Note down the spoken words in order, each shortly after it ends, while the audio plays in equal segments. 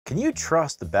Can you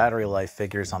trust the battery life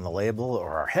figures on the label, or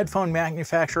are headphone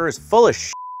manufacturers full of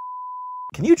shit?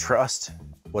 Can you trust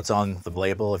what's on the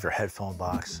label of your headphone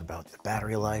box about the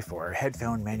battery life, or are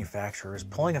headphone manufacturers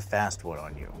pulling a fast one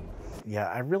on you? Yeah,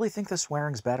 I really think the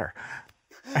swearing's better.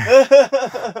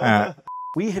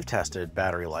 We have tested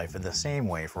battery life in the same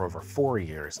way for over 4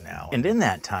 years now. And in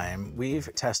that time, we've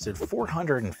tested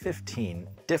 415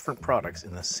 different products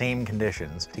in the same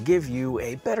conditions to give you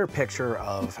a better picture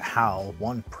of how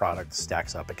one product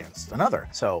stacks up against another.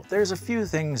 So there's a few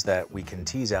things that we can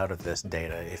tease out of this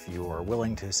data if you are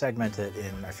willing to segment it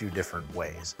in a few different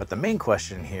ways. But the main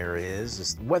question here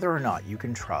is whether or not you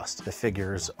can trust the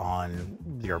figures on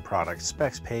your product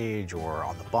specs page or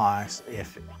on the box,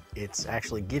 if it's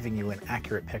actually giving you an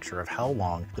accurate picture of how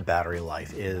long the battery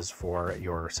life is for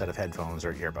your set of headphones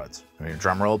or earbuds.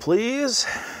 Drum roll, please.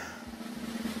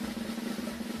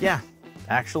 Yeah,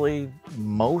 actually,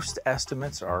 most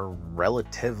estimates are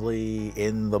relatively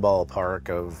in the ballpark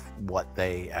of what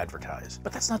they advertise.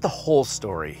 But that's not the whole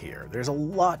story here. There's a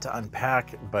lot to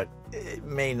unpack, but it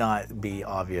may not be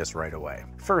obvious right away.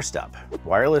 First up,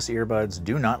 wireless earbuds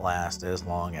do not last as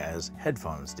long as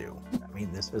headphones do. I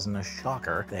mean, this isn't a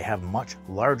shocker. They have much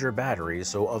larger batteries,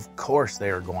 so of course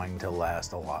they are going to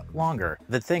last a lot longer.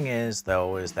 The thing is,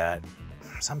 though, is that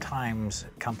sometimes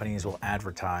companies will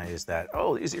advertise that,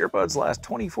 oh, these earbuds last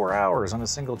 24 hours on a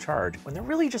single charge, when they're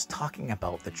really just talking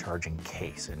about the charging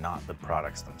case and not the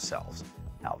products themselves.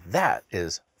 Now that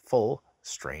is full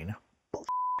strain bullshit.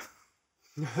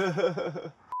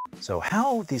 So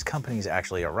how these companies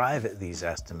actually arrive at these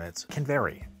estimates can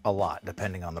vary a lot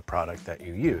depending on the product that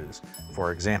you use.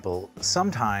 For example,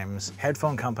 sometimes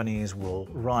headphone companies will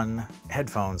run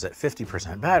headphones at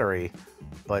 50% battery,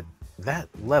 but that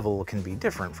level can be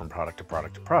different from product to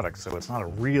product to product, so it's not a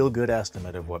real good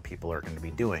estimate of what people are going to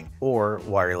be doing. Or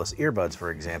wireless earbuds,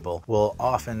 for example, will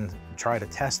often try to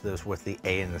test this with the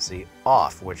ANC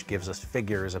off, which gives us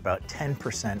figures about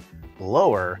 10%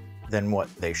 lower than what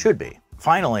they should be.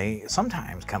 Finally,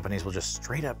 sometimes companies will just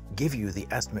straight up give you the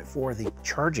estimate for the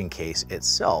charging case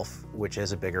itself, which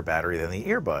has a bigger battery than the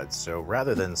earbuds. So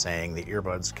rather than saying the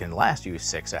earbuds can last you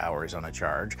 6 hours on a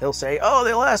charge, they'll say, oh,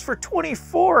 they last for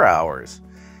 24 hours.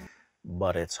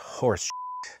 But it's horse shit.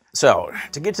 So,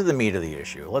 to get to the meat of the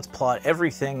issue, let's plot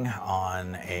everything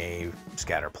on a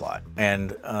scatter plot.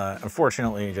 And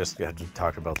unfortunately, just had to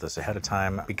talk about this ahead of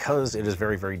time, because it is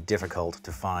very, very difficult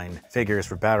to find figures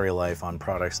for battery life on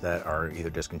products that are either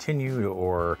discontinued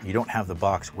or you don't have the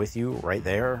box with you right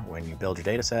there when you build your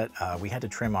data set. We had to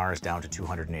trim ours down to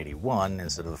 281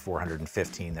 instead of the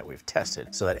 415 that we've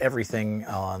tested, so that everything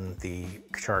on the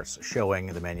charts showing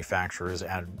the manufacturer's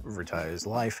advertised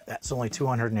life, that's only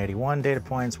 281 data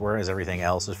points, whereas everything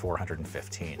else is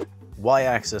 415.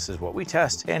 Y-axis is what we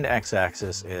test, and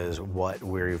x-axis is what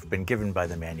we've been given by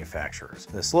the manufacturers.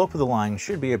 The slope of the line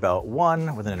should be about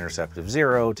 1 with an intercept of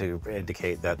 0 to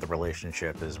indicate that the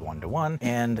relationship is 1-to-1,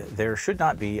 and there should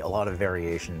not be a lot of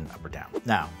variation up or down.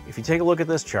 Now, if you take a look at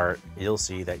this chart, you'll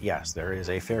see that yes, there is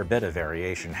a fair bit of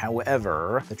variation.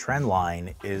 However, the trend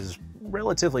line is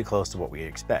relatively close to what we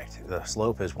expect. The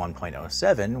slope is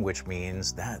 1.07, which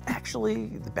means that actually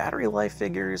the battery life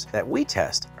figures that we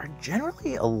test are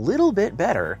generally a little bit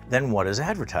better than what is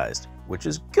advertised, which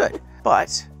is good.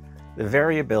 But the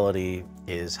variability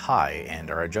is high,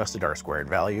 and our adjusted R-squared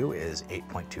value is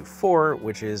 8.24,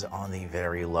 which is on the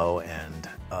very low end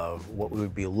of what we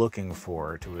would be looking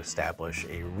for to establish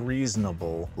a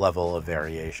reasonable level of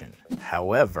variation.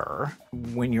 However,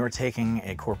 when you're taking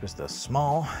a corpus this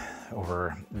small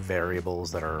over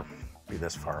variables that are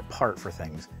this far apart for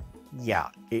things, yeah,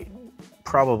 it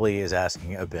probably is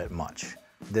asking a bit much.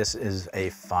 This is a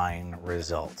fine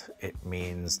result. It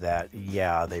means that,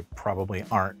 yeah, they probably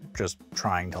aren't just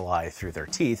trying to lie through their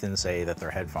teeth and say that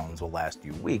their headphones will last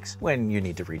you weeks when you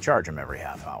need to recharge them every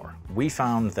half hour. We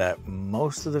found that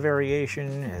most of the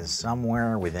variation is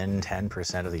somewhere within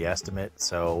 10% of the estimate,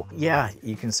 so yeah,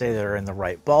 you can say they're in the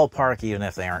right ballpark even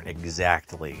if they aren't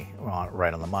exactly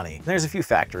right on the money. There's a few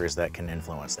factors that can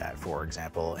influence that. For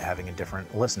example, having a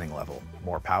different listening level.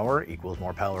 More power equals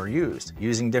more power used.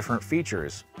 Using different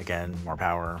features, again, more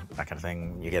power, that kind of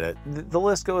thing, you get it. The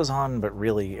list goes on, but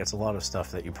really it's a lot of stuff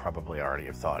that you probably already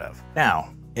have thought of.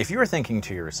 Now, if you're thinking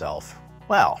to yourself,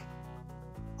 well,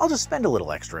 I'll just spend a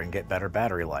little extra and get better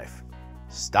battery life.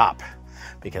 Stop.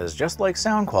 Because just like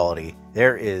sound quality,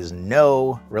 there is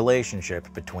no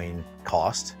relationship between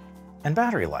cost and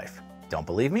battery life. Don't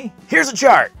believe me? Here's a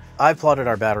chart! I've plotted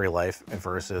our battery life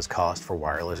versus cost for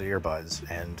wireless earbuds,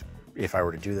 and if I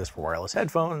were to do this for wireless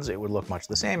headphones, it would look much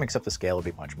the same, except the scale would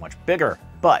be much, much bigger.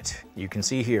 But you can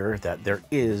see here that there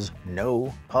is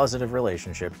no positive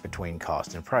relationship between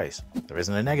cost and price. There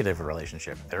isn't a negative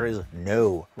relationship. There is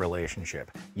no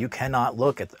relationship. You cannot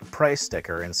look at the price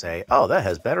sticker and say, oh, that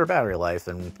has better battery life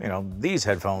than, these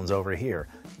headphones over here.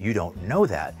 You don't know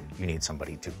that. You need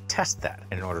somebody to test that.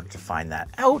 And in order to find that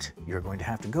out, you're going to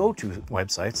have to go to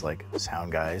websites like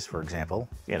SoundGuys, for example,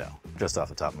 just off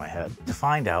the top of my head, to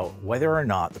find out whether or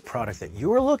not the product that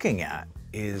you're looking at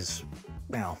is,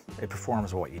 it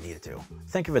performs what you need it to.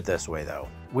 Think of it this way though.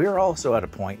 We're also at a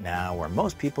point now where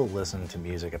most people listen to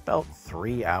music about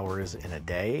 3 hours in a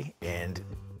day, and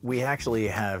we actually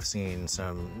have seen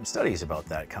some studies about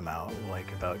that come out,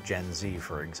 like about Gen Z,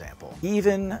 for example.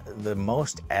 Even the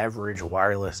most average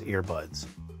wireless earbuds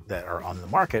that are on the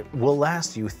market will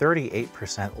last you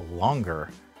 38% longer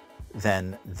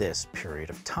than this period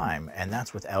of time. And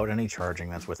that's without any charging,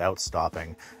 that's without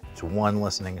stopping. It's one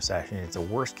listening session, it's a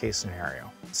worst case scenario.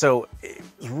 So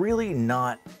it's really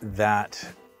not that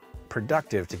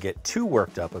productive to get too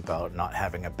worked up about not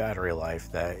having a battery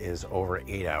life that is over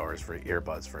 8 hours for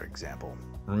earbuds, for example.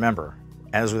 Remember,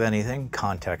 as with anything,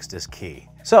 context is key.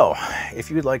 So if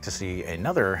you'd like to see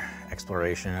another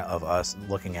exploration of us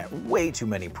looking at way too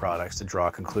many products to draw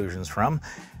conclusions from,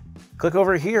 click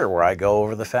over here where I go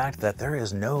over the fact that there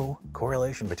is no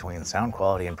correlation between sound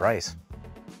quality and price.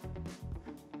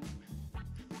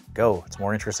 Go, it's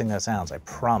more interesting than it sounds, I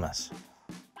promise.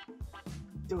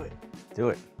 Do it. Do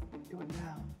it. Do it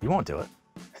now. You won't do it.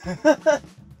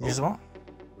 You just won't.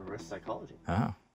 Reverse psychology. Oh.